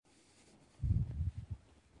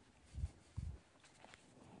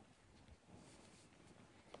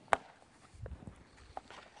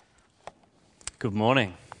Good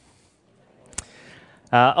morning.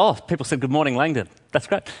 People said good morning, Langdon. That's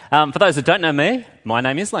great. For those that don't know me, my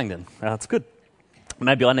name is Langdon. That's good.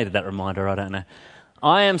 Maybe I needed that reminder, I don't know.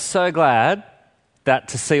 I am so glad that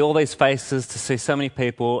to see all these faces, to see so many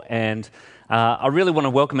people, and I really want to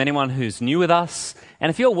welcome anyone who's new with us. And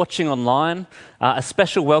if you're watching online, a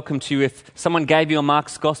special welcome to you. If someone gave you a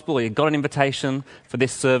Mark's Gospel or you got an invitation for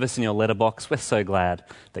this service in your letterbox, we're so glad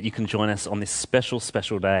that you can join us on this special,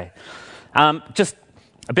 special day. Just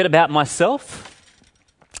a bit about myself.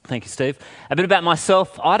 Thank you, Steve. A bit about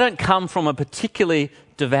myself. I don't come from a particularly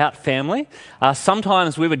devout family.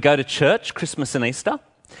 Sometimes we would go to church, Christmas and Easter.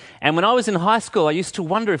 And when I was in high school, I used to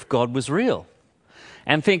wonder if God was real.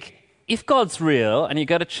 And think, if God's real and you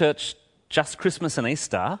go to church just Christmas and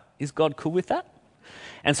Easter, is God cool with that?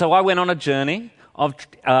 And so I went on a journey of,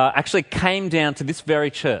 actually came down to this very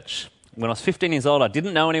church. When I was 15 years old, I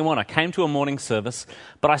didn't know anyone. I came to a morning service,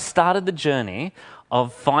 but I started the journey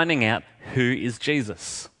of finding out who is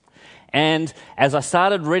Jesus. And as I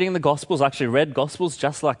started reading the Gospels, I actually read Gospels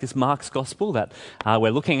just like this Mark's Gospel that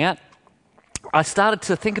we're looking at, I started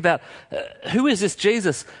to think about who is this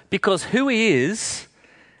Jesus? Because who he is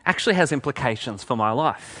actually has implications for my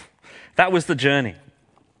life. That was the journey.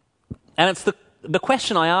 And it's the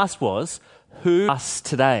question I asked was, who is us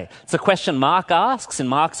today? It's a question Mark asks in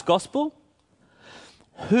Mark's Gospel.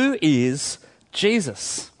 Who is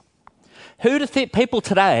Jesus? Who do people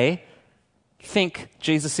today think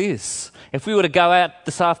Jesus is? If we were to go out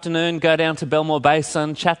this afternoon, go down to Belmore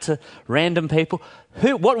Basin, chat to random people,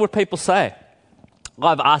 what would people say?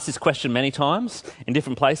 I've asked this question many times in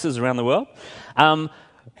different places around the world.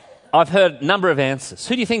 I've heard a number of answers.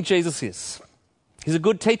 Who do you think Jesus is? He's a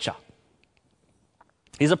good teacher.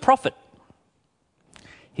 He's a prophet.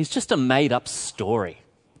 He's just a made-up story.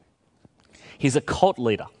 He's a cult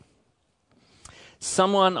leader.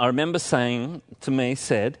 Someone I remember saying to me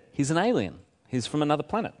said, he's an alien. He's from another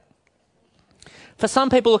planet. For some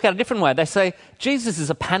people, look at it a different way. They say, Jesus is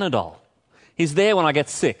a Panadol. He's there when I get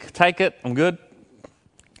sick. Take it, I'm good.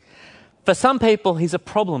 For some people, he's a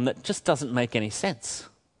problem that just doesn't make any sense.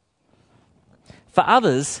 For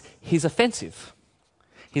others, he's offensive.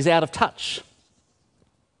 He's out of touch.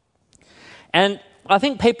 And I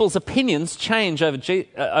think people's opinions change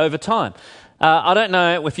over time. I don't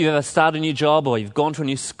know if you've ever started a new job or you've gone to a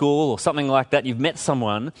new school or something like that, you've met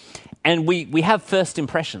someone, and we have first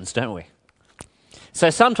impressions, don't we? So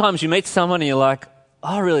sometimes you meet someone and you're like,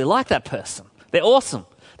 oh, I really like that person. They're awesome.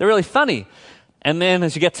 They're really funny. And then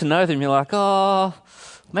as you get to know them, you're like, oh,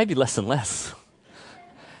 maybe less and less.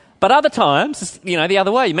 But other times, the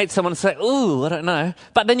other way, you meet someone and say, ooh, I don't know.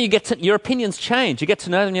 But then your opinions change. You get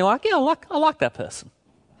to know them and you're like, yeah, I like that person.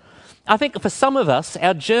 I think for some of us,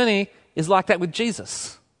 our journey is like that with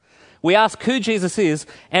Jesus. We ask who Jesus is,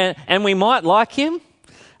 and we might like him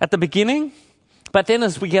at the beginning, but then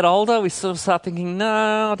as we get older, we sort of start thinking,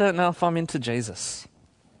 no, I don't know if I'm into Jesus.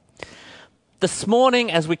 This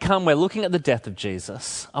morning, as we're looking at the death of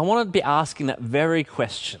Jesus, I want to be asking that very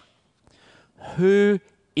question. Who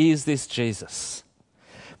is this Jesus?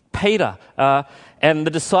 Peter and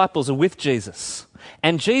the disciples are with Jesus.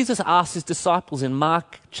 And Jesus asks his disciples in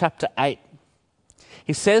Mark chapter 8.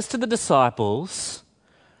 He says to the disciples,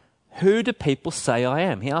 who do people say I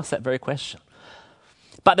am? He asks that very question.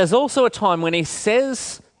 But there's also a time when he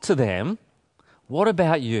says to them, what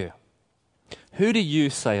about you? Who do you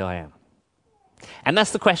say I am? And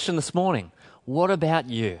that's the question this morning. What about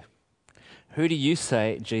you? Who do you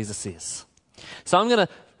say Jesus is? So I'm going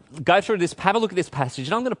to go through this, have a look at this passage,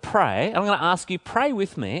 and I'm going to pray. I'm going to ask you, pray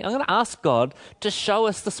with me. I'm going to ask God to show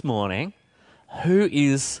us this morning, who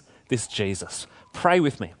is this Jesus? Pray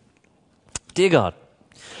with me. Dear God,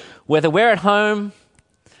 whether we're at home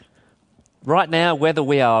right now, whether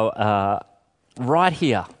we are right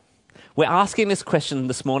here, we're asking this question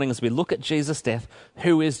this morning as we look at Jesus' death,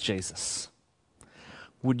 who is Jesus?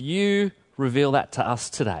 Would you reveal that to us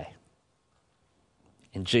today?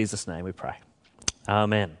 In Jesus' name we pray.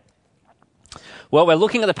 Amen. Well, we're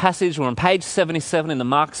looking at the passage. We're on page 77 in the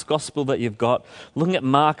Mark's Gospel that you've got, looking at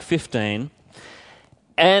Mark 15.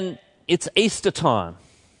 And it's Easter time.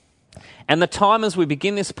 And the time as we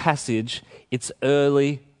begin this passage, it's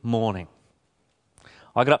early morning.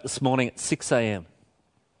 I got up this morning at 6 a.m.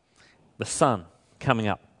 The sun coming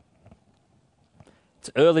up.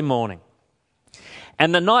 It's early morning.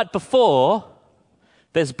 And the night before,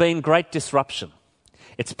 there's been great disruption.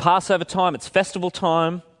 It's Passover time, it's festival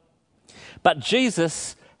time, but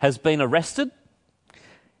Jesus has been arrested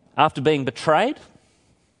after being betrayed.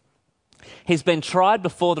 He's been tried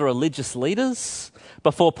before the religious leaders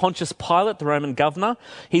before Pontius Pilate, the Roman governor.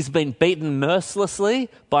 He's been beaten mercilessly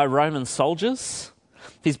by Roman soldiers.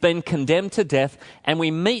 He's been condemned to death, and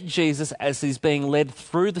we meet Jesus as he's being led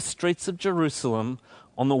through the streets of Jerusalem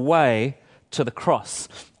on the way to the cross.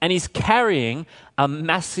 And he's carrying a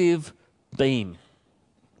massive beam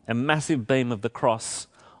of the cross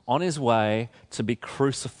on his way to be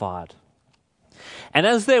crucified. And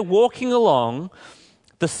as they're walking along,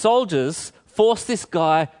 the soldiers forced this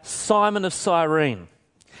guy, Simon of Cyrene,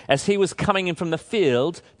 as he was coming in from the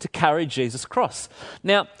field to carry Jesus' cross.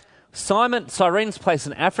 Now, Cyrene's place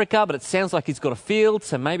in Africa, but it sounds like he's got a field,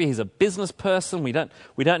 so maybe he's a business person. We don't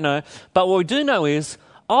know. But what we do know is,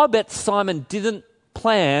 I bet Simon didn't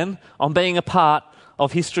plan on being a part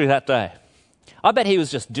of history that day. I bet he was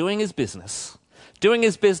just doing his business,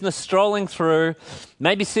 strolling through,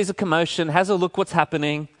 maybe sees a commotion, has a look what's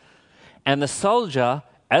happening, and the soldier,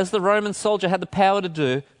 as the Roman soldier had the power to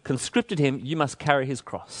do, conscripted him, you must carry his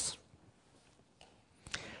cross.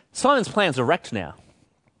 Simon's plans are wrecked now.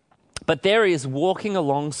 But there he is walking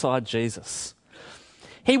alongside Jesus.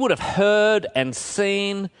 He would have heard and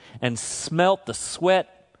seen and smelt the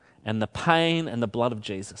sweat and the pain and the blood of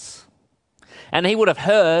Jesus. And he would have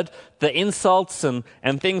heard the insults and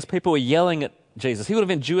things people were yelling at Jesus. He would have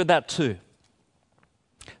endured that too.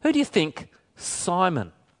 Who do you think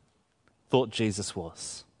Simon thought Jesus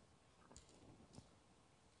was?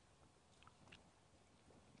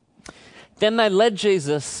 Then they led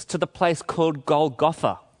Jesus to the place called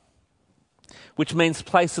Golgotha, which means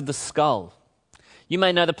place of the skull. You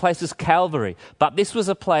may know the place as Calvary, but this was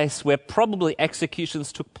a place where probably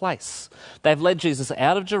executions took place. They've led Jesus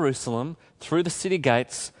out of Jerusalem, through the city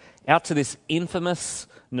gates, out to this infamous,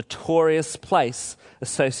 notorious place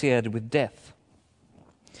associated with death.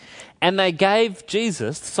 And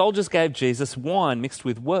the soldiers gave Jesus wine mixed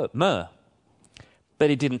with myrrh, but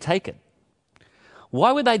he didn't take it.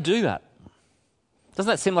 Why would they do that? Doesn't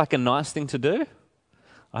that seem like a nice thing to do?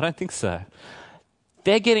 I don't think so.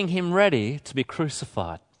 They're getting him ready to be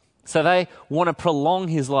crucified. So they want to prolong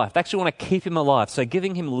his life. They actually want to keep him alive. So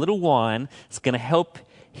giving him a little wine is going to help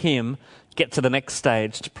him get to the next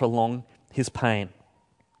stage to prolong his pain.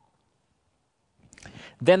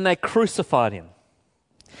 Then they crucified him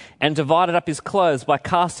and divided up his clothes by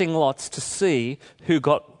casting lots to see who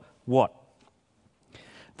got what.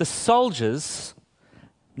 The soldiers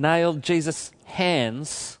nailed Jesus'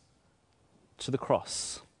 hands to the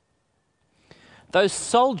cross. Those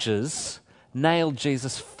soldiers nailed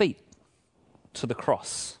Jesus' feet to the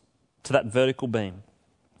cross, to that vertical beam.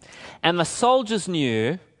 And the soldiers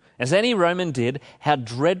knew, as any Roman did, how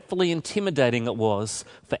dreadfully intimidating it was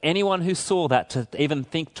for anyone who saw that to even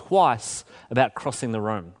think twice about crossing the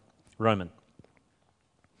Roman.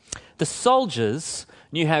 The soldiers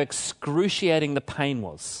knew how excruciating the pain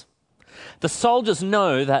was. The soldiers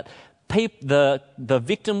know that the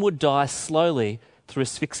victim would die slowly through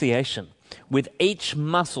asphyxiation, with each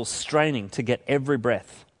muscle straining to get every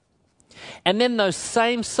breath. And then those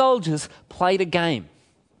same soldiers played a game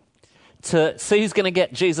to see who's going to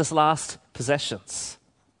get Jesus' last possessions.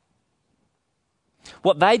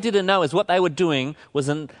 What they didn't know is what they were doing was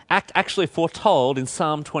an act actually foretold in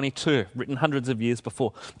Psalm 22, written hundreds of years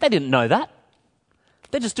before. They didn't know that.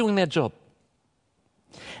 They're just doing their job.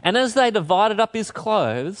 And as they divided up his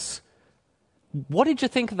clothes, what did you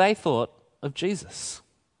think they thought of Jesus?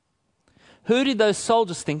 Who did those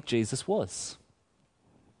soldiers think Jesus was?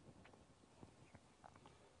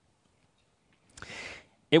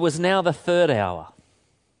 It was now the third hour,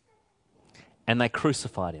 and they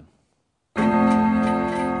crucified him.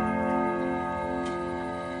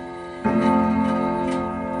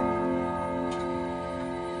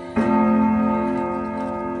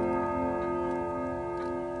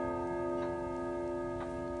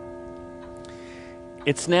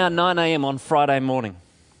 It's now 9 a.m. on Friday morning.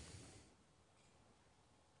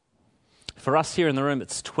 For us here in the room,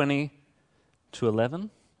 it's 20 to 11,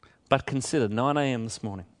 but consider 9 a.m. this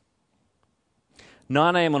morning.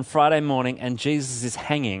 9 a.m. on Friday morning, and Jesus is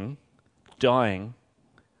hanging, dying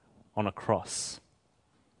on a cross.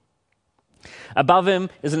 Above him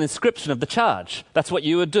is an inscription of the charge. That's what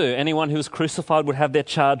you would do. Anyone who was crucified would have their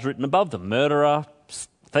charge written above them. Murderer,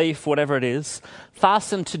 thief, whatever it is.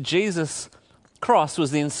 Fastened to Jesus' cross was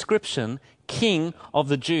the inscription, King of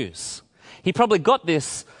the Jews. He probably got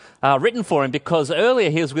this written for him because earlier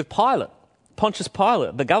he was with Pontius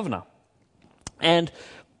Pilate, the governor. And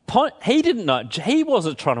he didn't know, he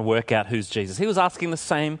wasn't trying to work out who's Jesus. He was asking the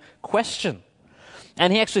same question.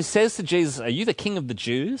 And he actually says to Jesus, "Are you the King of the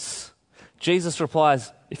Jews?" Jesus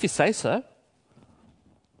replies, "If you say so."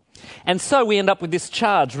 And so we end up with this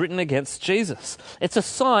charge written against Jesus. It's a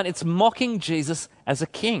sign, it's mocking Jesus as a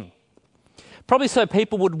king. Probably so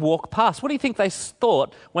people would walk past. What do you think they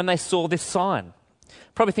thought when they saw this sign?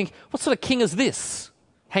 Probably think, what sort of king is this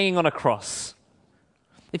hanging on a cross?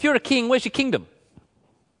 If you're a king, where's your kingdom?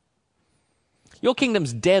 Your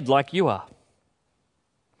kingdom's dead like you are.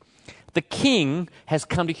 The king has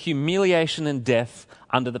come to humiliation and death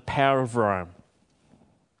under the power of Rome.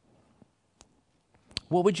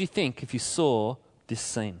 What would you think if you saw this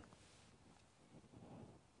scene?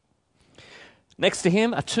 Next to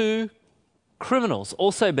him are two criminals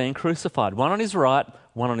also being crucified, one on his right,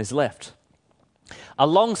 one on his left.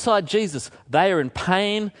 Alongside Jesus, they are in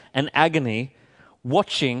pain and agony,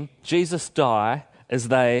 watching Jesus die as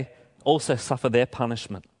they also suffer their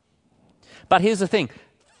punishment. But here's the thing,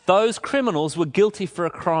 those criminals were guilty for a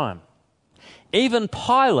crime. Even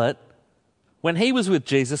Pilate, when he was with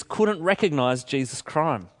Jesus, couldn't recognize Jesus'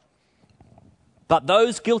 crime. But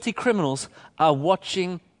those guilty criminals are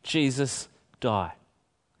watching Jesus die.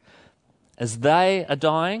 As they are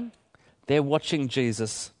dying, they're watching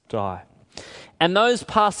Jesus die. And those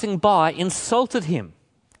passing by insulted him.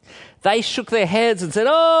 They shook their heads and said,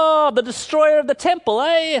 "Oh, the destroyer of the temple,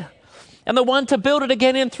 eh? And the one to build it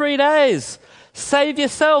again in 3 days. Save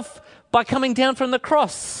yourself by coming down from the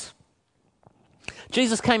cross."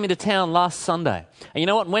 Jesus came into town last Sunday. And you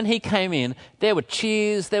know what? When he came in, there were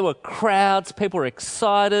cheers, there were crowds, people were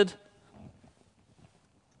excited.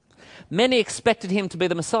 Many expected him to be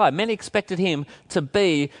the Messiah. Many expected him to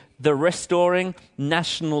be the restoring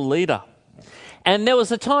national leader. And there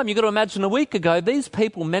was a time, you've got to imagine a week ago, these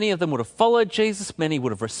people, many of them would have followed Jesus, many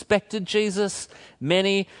would have respected Jesus,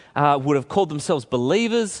 many would have called themselves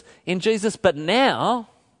believers in Jesus, but now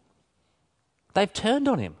they've turned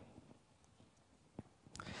on him.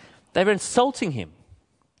 They're insulting him.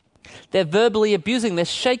 They're verbally abusing, they're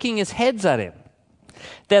shaking his heads at him.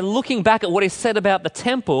 They're looking back at what he said about the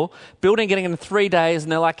temple, building it in 3 days,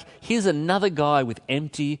 and they're like, here's another guy with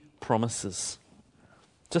empty promises.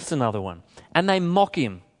 Just another one. And they mock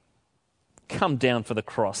him. Come down for the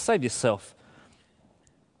cross. Save yourself.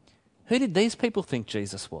 Who did these people think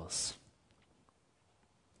Jesus was?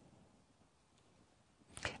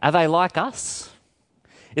 Are they like us?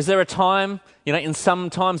 Is there a time, in some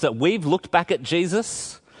times that we've looked back at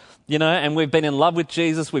Jesus, and we've been in love with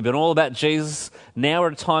Jesus, we've been all about Jesus. Now we're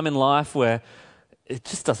at a time in life where it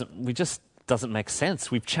just doesn't make sense.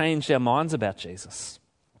 We've changed our minds about Jesus.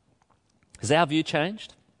 Has our view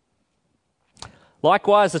changed?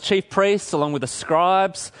 Likewise, the chief priests, along with the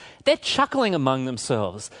scribes, they're chuckling among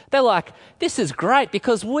themselves. They're like, this is great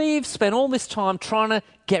because we've spent all this time trying to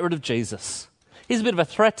get rid of Jesus. He's a bit of a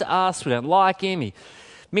threat to us. We don't like him. He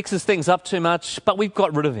mixes things up too much, but we've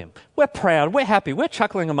got rid of him. We're proud. We're happy. We're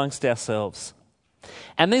chuckling amongst ourselves.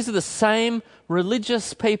 And these are the same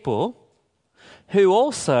religious people who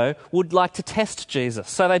also would like to test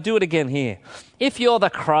Jesus. So they do it again here. If you're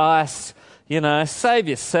the Christ, save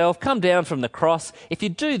yourself, come down from the cross. If you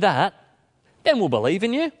do that, then we'll believe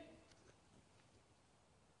in you.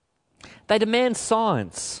 They demand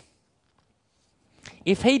signs.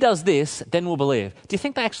 If he does this, then we'll believe. Do you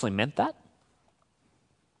think they actually meant that?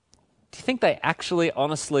 Do you think they actually,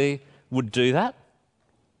 honestly would do that?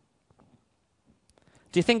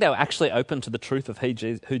 Do you think they were actually open to the truth of who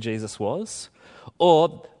Jesus was?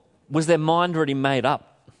 Or was their mind already made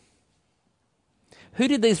up? Who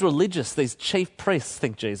did these chief priests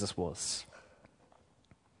think Jesus was?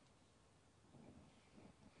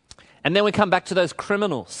 And then we come back to those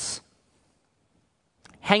criminals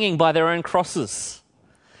hanging by their own crosses.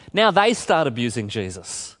 Now they start abusing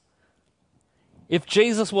Jesus. If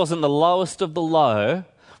Jesus wasn't the lowest of the low,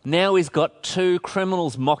 now he's got two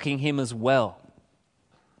criminals mocking him as well.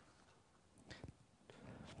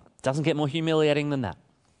 Doesn't get more humiliating than that.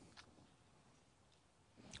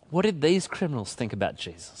 What did these criminals think about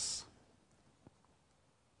Jesus?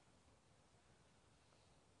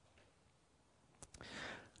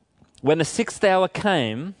 When the 6th hour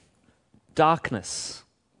came, darkness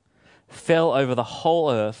fell over the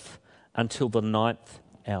whole earth until the 9th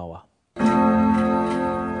hour.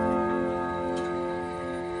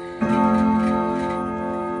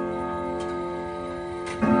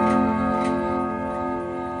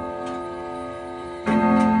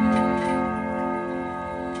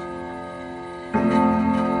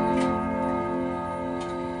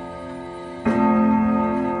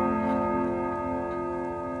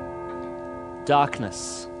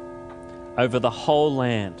 Darkness over the whole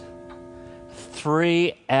land.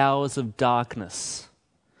 3 hours of darkness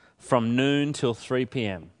from noon till 3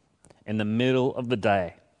 p.m. in the middle of the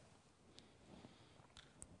day.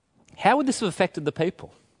 How would this have affected the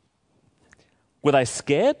people? Were they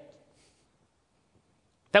scared?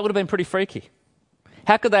 That would have been pretty freaky.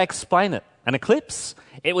 How could they explain it? An eclipse?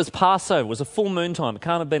 It was Passover. It was a full moon time. It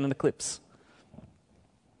can't have been an eclipse.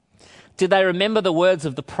 Did they remember the words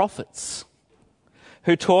of the prophets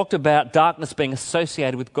who talked about darkness being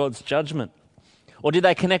associated with God's judgment? Or did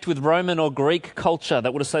they connect with Roman or Greek culture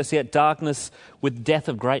that would associate darkness with death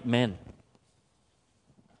of great men?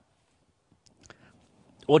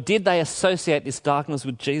 Or did they associate this darkness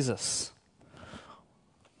with Jesus?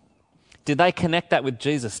 Did they connect that with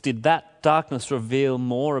Jesus? Did that darkness reveal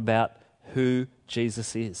more about who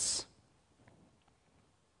Jesus is?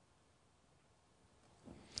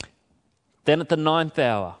 Then at the 9th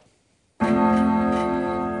hour,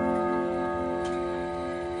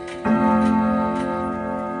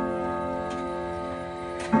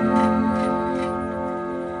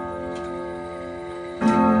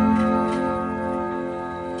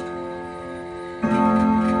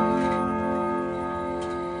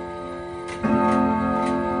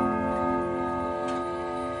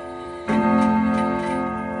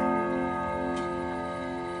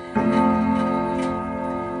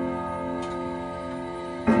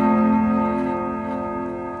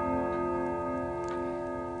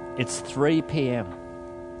 it's 3 p.m.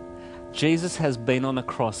 Jesus has been on the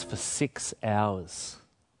cross for 6 hours.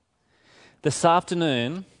 This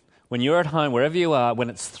afternoon, when you're at home, wherever you are, when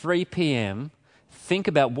it's 3 p.m., think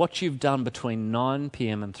about what you've done between 9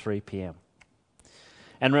 p.m. and 3 p.m.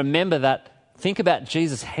 And remember that, think about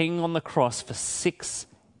Jesus hanging on the cross for 6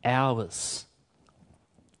 hours.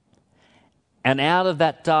 And out of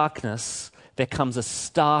that darkness, there comes a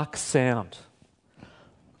stark sound.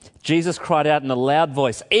 Jesus cried out in a loud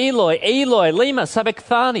voice, "Eloi, Eloi, lema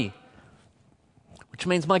sabachthani," which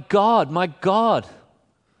means, my God,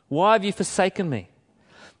 why have you forsaken me?"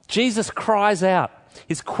 Jesus cries out.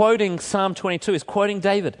 He's quoting Psalm 22. He's quoting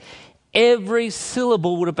David. Every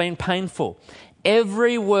syllable would have been painful.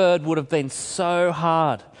 Every word would have been so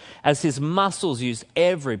hard as his muscles used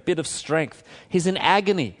every bit of strength. He's in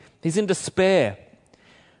agony. He's in despair.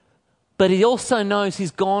 But he also knows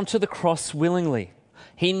he's gone to the cross willingly.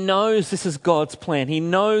 He knows this is God's plan. He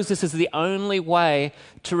knows this is the only way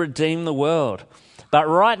to redeem the world. But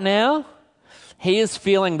right now, he is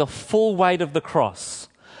feeling the full weight of the cross,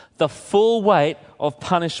 the full weight of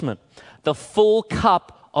punishment, the full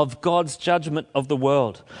cup of God's judgment of the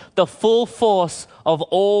world, the full force of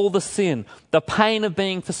all the sin, the pain of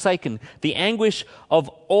being forsaken, the anguish of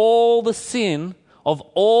all the sin of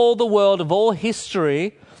all the world, of all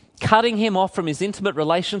history, cutting him off from his intimate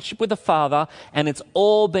relationship with the Father, and it's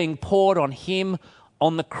all being poured on him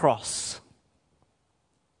on the cross.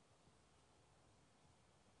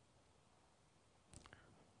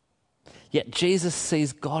 Yet Jesus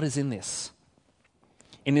sees God is in this,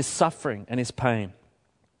 in his suffering and his pain.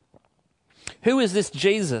 Who is this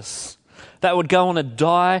Jesus that would go on and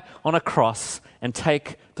die on a cross and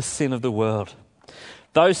take the sin of the world?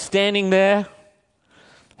 Those standing there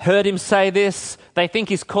heard him say this. They think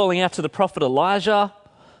he's calling out to the prophet Elijah.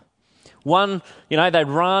 One, they'd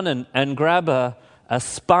run and grab a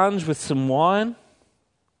sponge with some wine.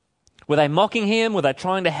 Were they mocking him? Were they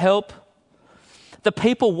trying to help? The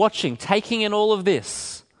people watching, taking in all of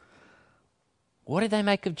this, what do they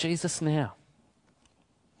make of Jesus now?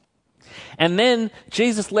 And then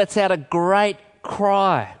Jesus lets out a great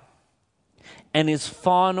cry, and his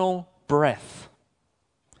final breath,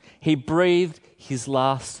 he breathed his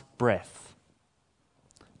last breath.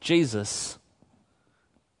 Jesus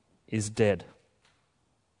is dead.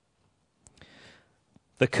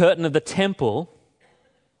 The curtain of the temple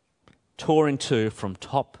tore in two from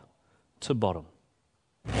top to bottom.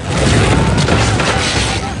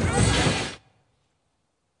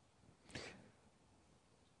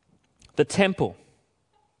 The temple,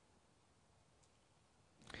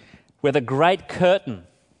 where the great curtain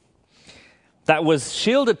that was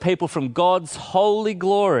shielded people from God's holy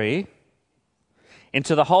glory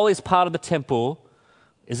into the holiest part of the temple,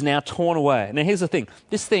 is now torn away. Now here's the thing.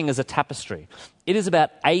 This thing is a tapestry. It is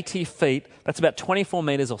about 80 feet. That's about 24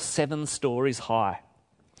 meters or 7 stories high.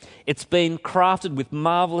 It's been crafted with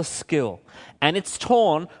marvelous skill, and it's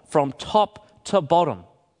torn from top to bottom.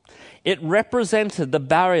 It represented the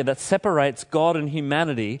barrier that separates God and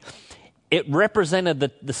humanity. It represented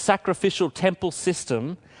the sacrificial temple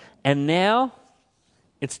system, and now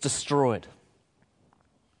it's destroyed.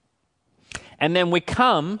 And then we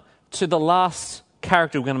come to the last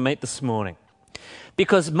character we're going to meet this morning.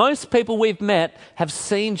 Because most people we've met have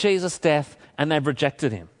seen Jesus' death and they've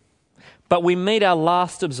rejected him. But we meet our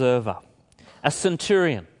last observer, a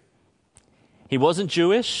centurion. He wasn't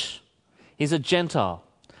Jewish, he's a Gentile,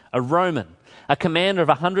 a Roman, a commander of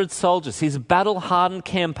 100 soldiers. He's a battle-hardened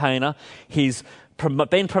campaigner. He's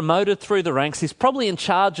been promoted through the ranks. He's probably in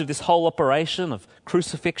charge of this whole operation of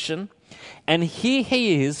crucifixion. And here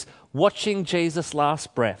he is watching Jesus'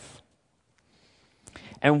 last breath.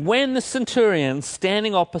 And when the centurion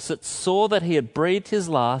standing opposite saw that he had breathed his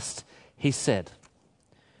last, he said,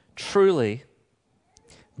 "Truly,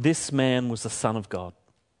 this man was the Son of God."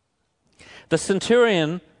 The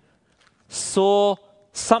centurion saw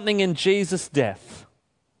something in Jesus' death,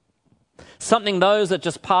 something those that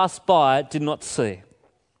just passed by did not see.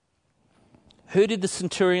 Who did the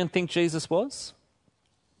centurion think Jesus was?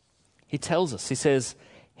 He tells us, he says,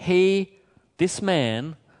 this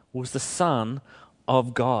man was the Son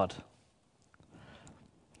of God.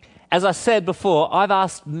 As I said before, I've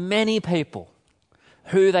asked many people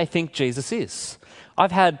who they think Jesus is.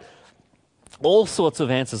 I've had all sorts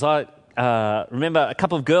of answers. I remember a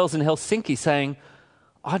couple of girls in Helsinki saying,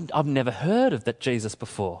 I've never heard of that Jesus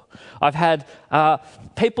before. I've had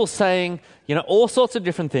people saying, all sorts of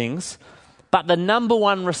different things, but the number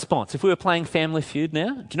one response, if we were playing Family Feud now,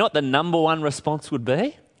 do you know what the number one response would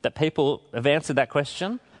be that people have answered that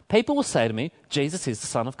question? People will say to me, Jesus is the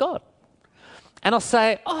Son of God. And I'll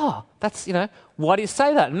say, that's, why do you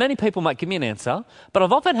say that? And many people might give me an answer, but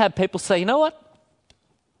I've often had people say, you know what?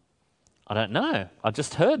 I don't know. I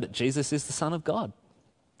just heard that Jesus is the Son of God.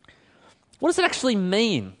 What does it actually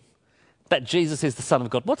mean that Jesus is the Son of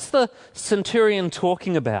God? What's the centurion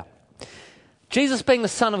talking about? Jesus being the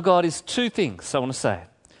Son of God is two things I want to say.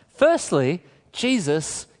 Firstly,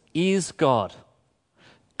 Jesus is God.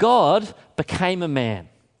 God became a man.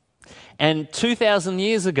 And 2,000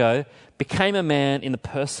 years ago, became a man in the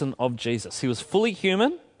person of Jesus. He was fully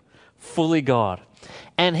human, fully God.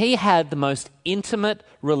 And he had the most intimate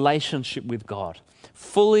relationship with God.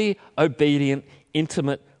 Fully obedient,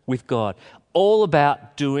 intimate with God. All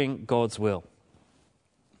about doing God's will.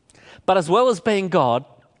 But as well as being God,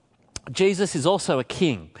 Jesus is also a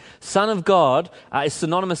king. Son of God is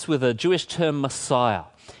synonymous with a Jewish term Messiah.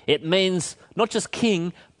 It means not just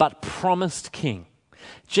king, but promised king.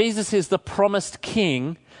 Jesus is the promised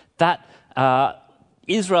king that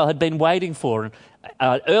Israel had been waiting for.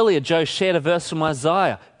 And earlier, Joe shared a verse from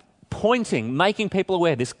Isaiah, making people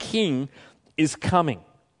aware this king is coming.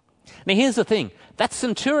 Now, here's the thing. That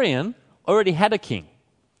centurion already had a king.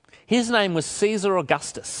 His name was Caesar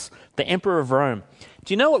Augustus, the emperor of Rome.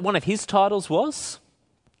 Do you know what one of his titles was?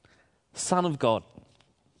 Son of God.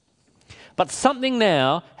 But something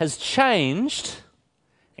now has changed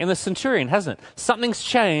in the centurion, hasn't it? Something's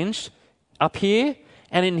changed up here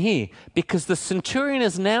and in here, because the centurion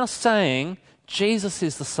is now saying Jesus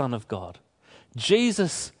is the Son of God.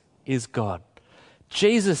 Jesus is God.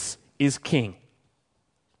 Jesus is King.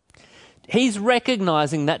 He's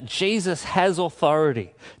recognizing that Jesus has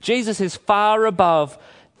authority. Jesus is far above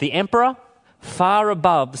the emperor, far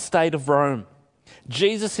above the state of Rome.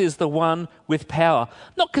 Jesus is the one with power.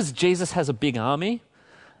 Not because Jesus has a big army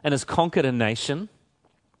and has conquered a nation,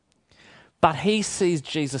 but he sees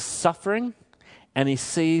Jesus suffering and he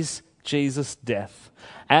sees Jesus' death.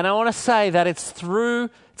 And I want to say that it's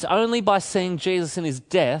only by seeing Jesus in his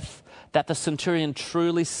death that the centurion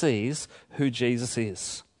truly sees who Jesus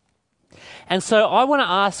is. And so I want to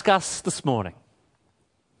ask us this morning,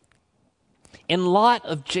 in light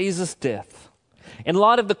of Jesus' death, in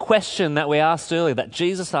light of the question that we asked earlier, that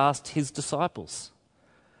Jesus asked his disciples,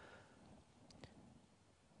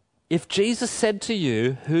 if Jesus said to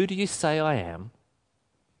you, "Who do you say I am?"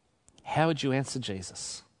 how would you answer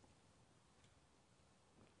Jesus?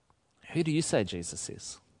 Who do you say Jesus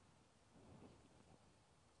is?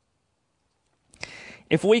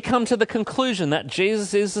 If we come to the conclusion that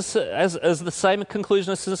Jesus is, as the same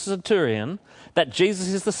conclusion as the centurion, that Jesus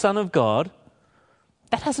is the Son of God,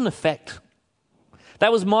 that has an effect.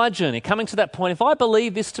 That was my journey, coming to that point. If I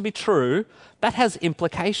believe this to be true, that has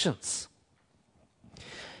implications.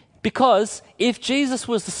 Because if Jesus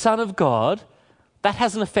was the Son of God, that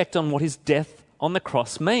has an effect on what his death on the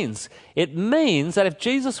cross means. It means that if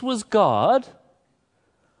Jesus was God,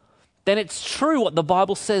 then it's true what the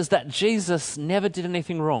Bible says, that Jesus never did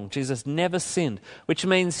anything wrong. Jesus never sinned, which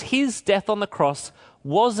means his death on the cross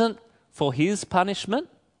wasn't for his punishment,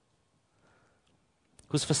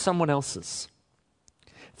 it was for someone else's.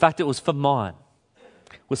 In fact, it was for mine.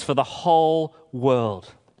 It was for the whole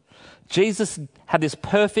world. Jesus had this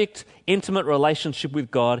perfect, intimate relationship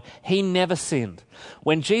with God. He never sinned.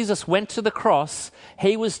 When Jesus went to the cross,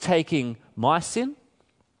 he was taking my sin,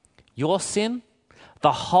 your sin,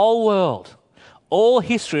 the whole world, all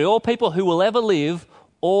history, all people who will ever live,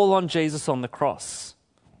 all on Jesus on the cross.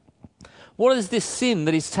 What is this sin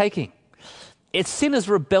that he's taking? sin is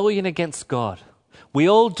rebellion against God. We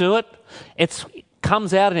all do it. It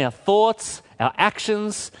comes out in our thoughts, our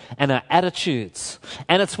actions, and our attitudes.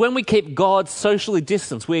 And it's when we keep God socially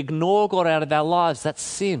distanced, we ignore God out of our lives. That's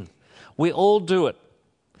sin. We all do it.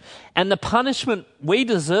 And the punishment we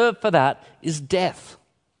deserve for that is death.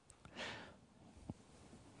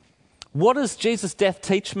 What does Jesus' death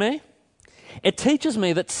teach me? It teaches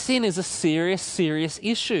me that sin is a serious, serious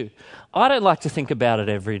issue. I don't like to think about it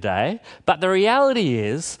every day, but the reality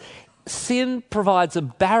is sin provides a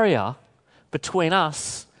barrier between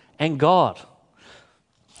us and God.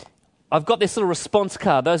 I've got this little response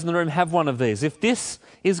card. Those in the room have one of these. If this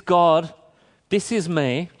is God, this is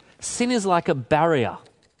me, sin is like a barrier.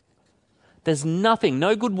 There's nothing,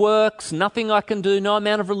 no good works, nothing I can do, no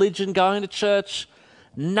amount of religion, going to church,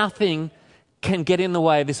 nothing can get in the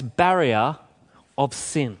way of this barrier of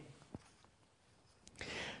sin.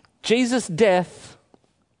 Jesus' death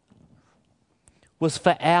was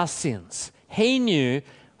for our sins. He knew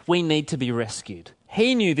we need to be rescued.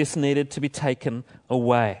 He knew this needed to be taken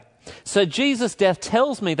away. So Jesus' death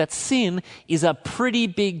tells me that sin is a pretty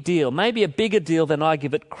big deal, maybe a bigger deal than I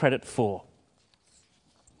give it credit for.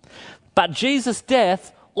 But Jesus'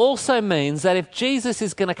 death also means that if Jesus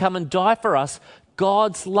is going to come and die for us,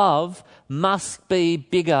 God's love must be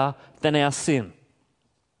bigger than our sin.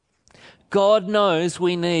 God knows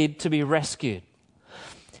we need to be rescued.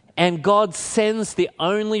 And God sends the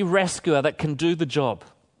only rescuer that can do the job.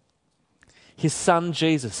 His son,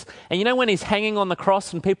 Jesus. And you know when he's hanging on the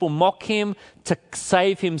cross and people mock him to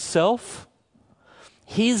save himself?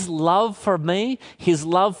 His love for me, his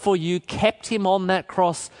love for you kept him on that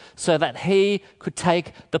cross so that he could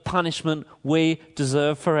take the punishment we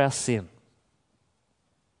deserve for our sin.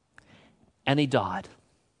 And he died.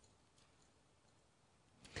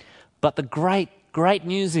 But the great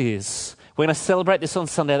news is, we're going to celebrate this on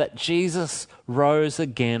Sunday, that Jesus rose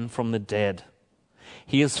again from the dead.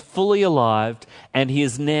 He is fully alive and he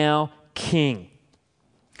is now King.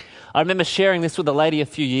 I remember sharing this with a lady a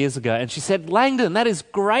few years ago and she said, "Langdon, that is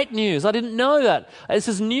great news. I didn't know that. This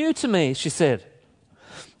is new to me," she said.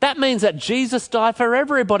 "That means that Jesus died for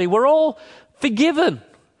everybody. We're all forgiven.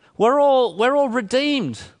 We're all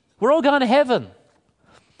redeemed. We're all going to heaven."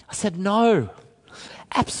 I said, "No.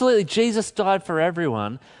 Absolutely, Jesus died for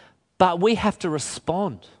everyone, but we have to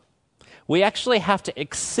respond. We actually have to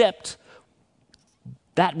accept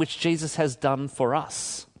that which Jesus has done for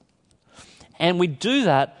us. And we do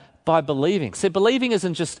that by believing." See, believing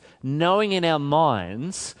isn't just knowing in our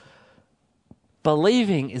minds.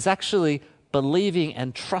 Believing is actually believing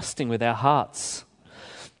and trusting with our hearts.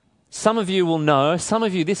 Some of you will know, some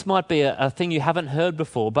of you, this might be a thing you haven't heard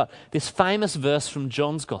before, but this famous verse from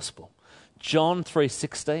John's Gospel, John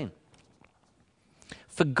 3:16.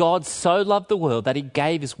 "For God so loved the world that he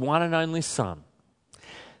gave his one and only Son."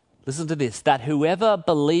 Listen to this, "that whoever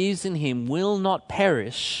believes in him will not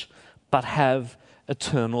perish, but have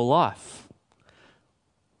eternal life."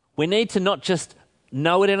 We need to not just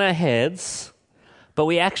know it in our heads, but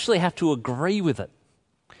we actually have to agree with it.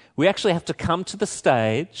 We actually have to come to the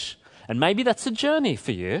stage, and maybe that's a journey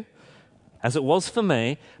for you, as it was for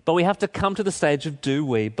me, but we have to come to the stage of, do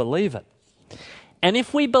we believe it? And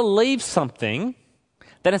if we believe something,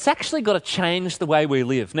 then it's actually got to change the way we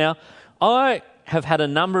live. Now, I have had a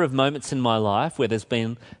number of moments in my life where there's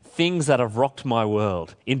been things that have rocked my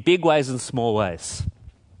world in big ways and small ways.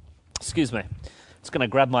 Excuse me. Just going to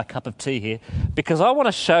grab my cup of tea here because I want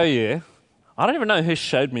to show you. I don't even know who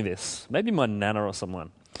showed me this. Maybe my nana or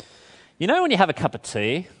someone. You know when you have a cup of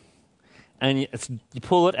tea and you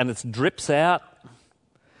pull it and it drips out?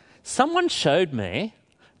 Someone showed me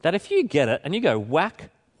that if you get it and you go whack,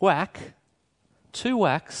 whack, 2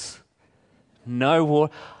 whacks, no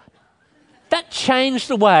water, that changed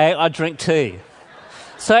the way I drink tea.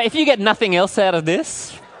 So if you get nothing else out of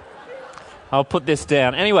this, I'll put this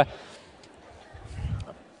down. Anyway,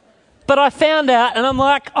 but I found out and I'm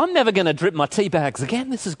like, I'm never going to drip my tea bags again.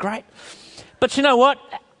 This is great. But you know what?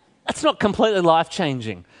 It's not completely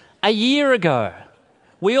life-changing. A year ago,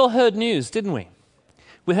 we all heard news, didn't we?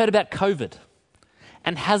 We heard about COVID.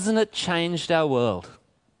 And hasn't it changed our world?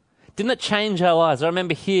 Didn't it change our lives? I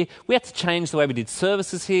remember here, we had to change the way we did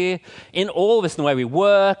services here, in all of us, in the way we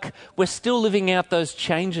work. We're still living out those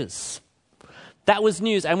changes. That was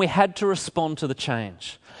news, and we had to respond to the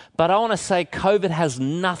change. But I want to say COVID has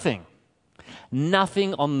nothing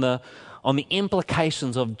on the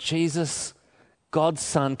implications of Jesus, God's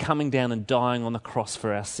Son, coming down and dying on the cross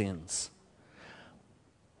for our sins.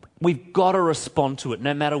 We've got to respond to it.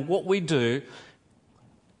 No matter what we do,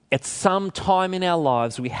 at some time in our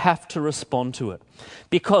lives, we have to respond to it.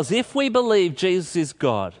 Because if we believe Jesus is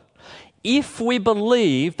God, If we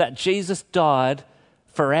believe that Jesus died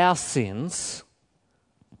for our sins,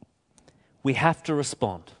 we have to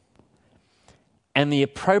respond. And the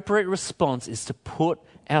appropriate response is to put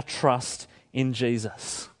our trust in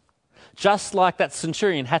Jesus. Just like that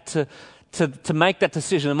centurion had to make that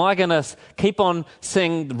decision. Am I going to keep on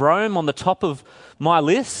seeing Rome on the top of my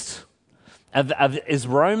list? Is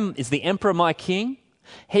the emperor my king?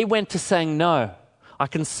 He went to saying, no, I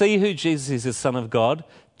can see who Jesus is, the Son of God.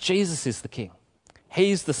 Jesus is the King.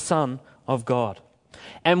 He's the Son of God.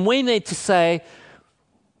 And we need to say,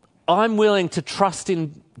 I'm willing to trust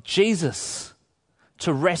in Jesus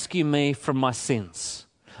to rescue me from my sins.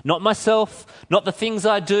 Not myself, not the things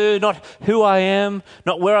I do, not who I am,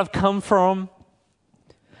 not where I've come from.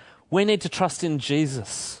 We need to trust in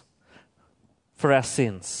Jesus for our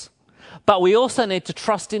sins. But we also need to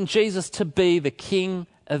trust in Jesus to be the King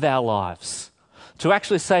of our lives. To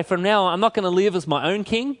actually say, from now on, I'm not going to live as my own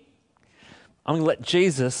king. I'm going to let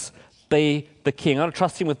Jesus be the king. I'm going to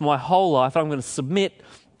trust him with my whole life. I'm going to submit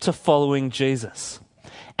to following Jesus.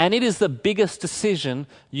 And it is the biggest decision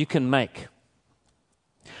you can make.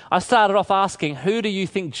 I started off asking, who do you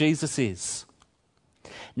think Jesus is?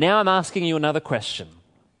 Now I'm asking you another question.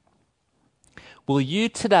 Will you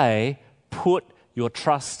today put your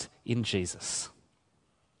trust in Jesus?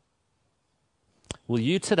 Will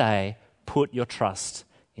you today put your trust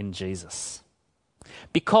in Jesus?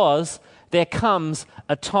 Because there comes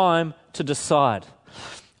a time to decide.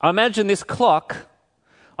 I imagine this clock,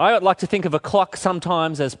 I would like to think of a clock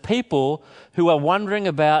sometimes as people who are wondering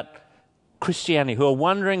about Christianity, who are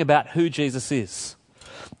wondering about who Jesus is.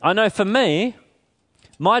 I know for me,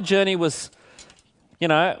 my journey was,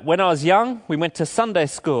 when I was young, we went to Sunday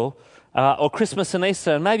school or Christmas and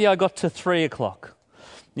Easter, and maybe I got to 3 o'clock.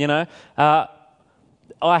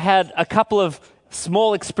 I had a couple of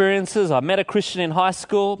small experiences. I met a Christian in high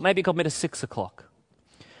school. Maybe it got me to 6 o'clock.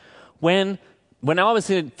 When I was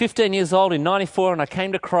 15 years old in 94 and I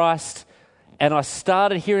came to Christ and I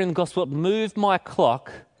started hearing the gospel, it moved my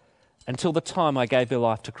clock until the time I gave their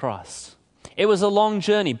life to Christ. It was a long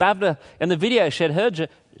journey. Bavna in the video shared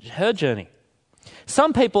her journey.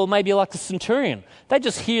 Some people maybe like the centurion. They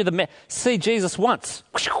just see Jesus once,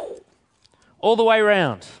 all the way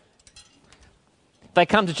around. They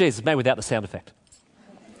come to Jesus, maybe without the sound effect.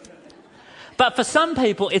 But for some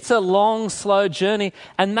people, it's a long, slow journey,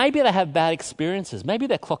 and maybe they have bad experiences. Maybe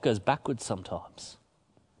their clock goes backwards sometimes.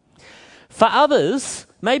 For others,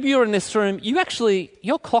 maybe you're in this room,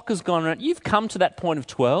 your clock has gone around. You've come to that point of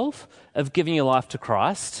 12, of giving your life to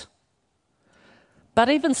Christ. But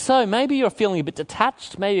even so, maybe you're feeling a bit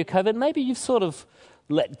detached, maybe you're COVID, maybe you've sort of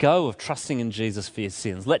let go of trusting in Jesus for your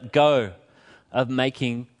sins, let go of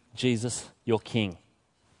making Jesus your King.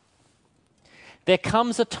 There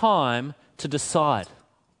comes a time to decide,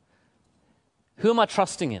 who am I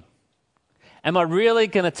trusting in? Am I really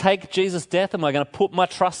going to take Jesus' death? Am I going to put my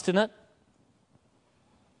trust in it?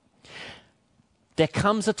 There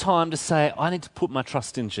comes a time to say, I need to put my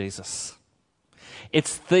trust in Jesus.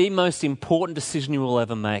 It's the most important decision you will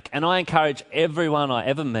ever make. And I encourage everyone I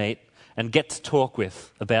ever meet and get to talk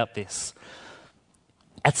with about this.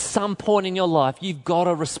 At some point in your life, you've got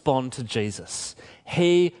to respond to Jesus.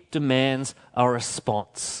 He demands a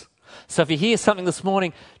response. So if you hear something this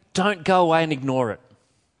morning, don't go away and ignore it.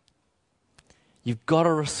 You've got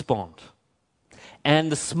to respond.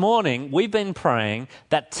 And this morning, we've been praying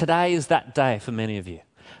that today is that day for many of you.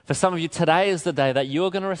 For some of you, today is the day that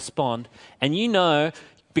you're going to respond, and you know,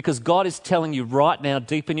 because God is telling you right now,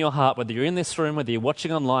 deep in your heart, whether you're in this room, whether you're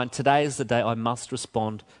watching online, today is the day I must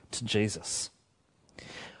respond to Jesus.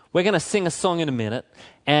 We're going to sing a song in a minute,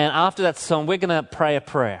 and after that song, we're going to pray a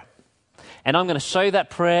prayer. And I'm going to show you that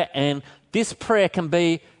prayer, and this prayer can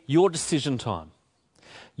be your decision time.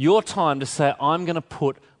 Your time to say, I'm going to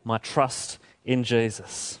put my trust in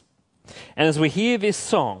Jesus. And as we hear this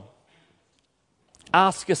song,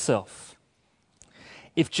 ask yourself,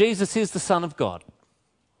 if Jesus is the Son of God,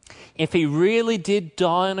 if he really did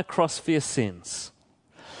die on a cross for your sins,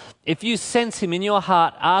 if you sense him in your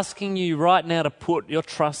heart asking you right now to put your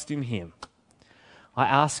trust in him, I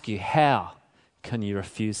ask you, how can you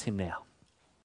refuse him now?